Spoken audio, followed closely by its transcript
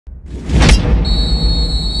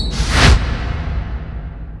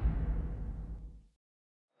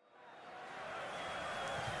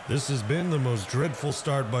This has been the most dreadful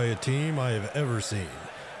start by a team I have ever seen.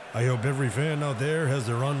 I hope every fan out there has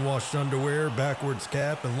their unwashed underwear, backwards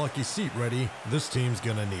cap, and lucky seat ready. This team's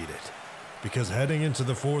gonna need it. Because heading into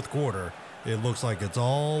the fourth quarter, it looks like it's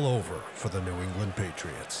all over for the New England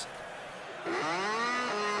Patriots.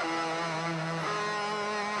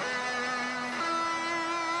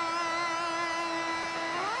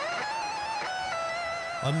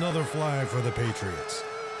 Another flag for the Patriots.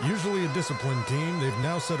 Usually a disciplined team, they've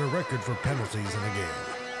now set a record for penalties in a game.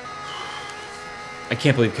 I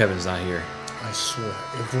can't believe Kevin's not here. I swear,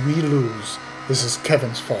 if we lose, this is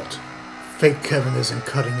Kevin's fault. Fake Kevin isn't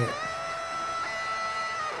cutting it.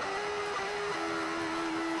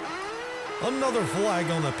 Another flag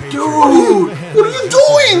on the Patriots. Dude, Man, what are you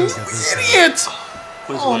doing, you idiot?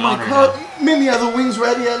 Oh my god, Mini, are the wings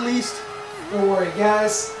ready at least? Don't worry,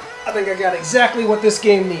 guys. I think I got exactly what this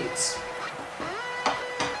game needs.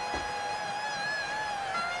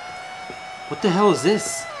 What the hell is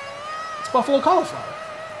this? It's buffalo cauliflower.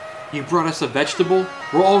 You brought us a vegetable?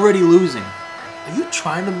 We're already losing. Are you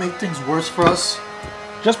trying to make things worse for us?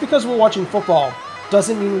 Just because we're watching football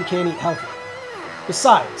doesn't mean we can't eat healthy.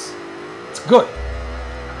 Besides, it's good.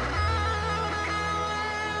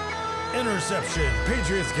 Interception.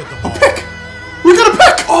 Patriots get the ball. A pick! We got a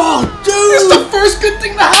pick! Oh, dude! It's the first good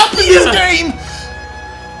thing to happen this game!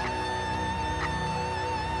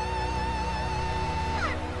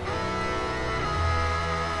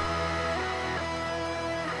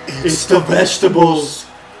 It's the vegetables!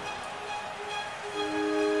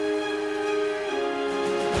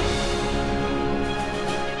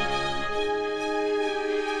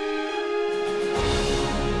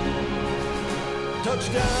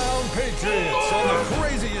 Touchdown, Patriots, on the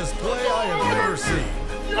craziest play I have ever seen.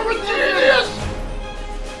 You're a genius!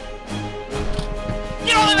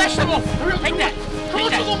 Get all the vegetables! Take that!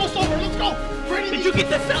 Commercial's almost over, let's go! Did you get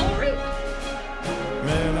the celery?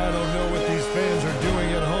 Man, I don't know what these fans are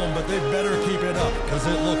doing at home, but they better keep it up, because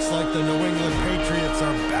it looks like the New England Patriots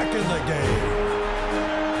are back in the game.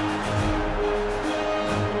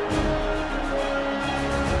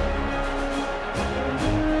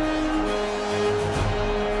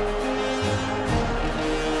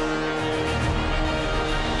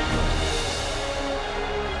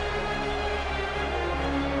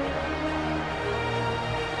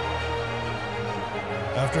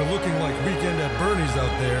 After looking like Weekend at Bernie's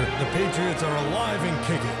out there, the Patriots are alive and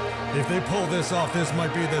kicking. If they pull this off, this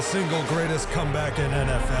might be the single greatest comeback in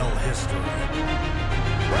NFL history.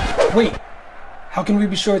 Wait, how can we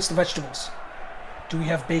be sure it's the vegetables? Do we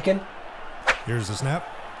have bacon? Here's the snap.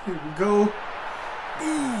 Here we go.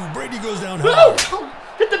 Ooh, Brady goes down hard.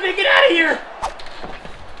 Get the bacon out of here!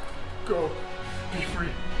 Go. Be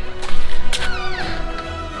free.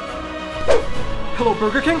 Hello,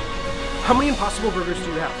 Burger King? How many Impossible Burgers do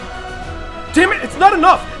you have? Damn it, it's not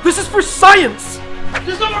enough! This is for science!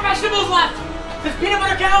 There's no more vegetables left! Does peanut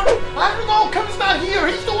butter count? I don't know, Kevin's not here.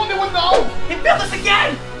 He's the one that would know. He failed us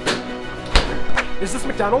again! Is this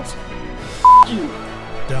McDonald's? You.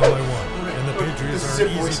 Down by one, and the Patriots are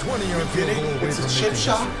an easy 20-yard field goal away from making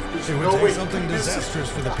history. It would take something disastrous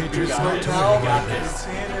for the Patriots not to win right now.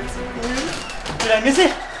 Did I miss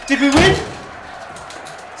it? Did we win?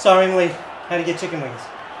 Sorry, I'm late. Had to get chicken wings.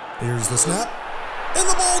 Here's the snap. And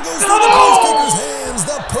the ball goes through the place kicker's hands.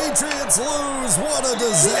 The Patriots lose. What a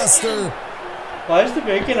disaster. Why is the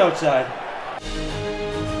bacon outside?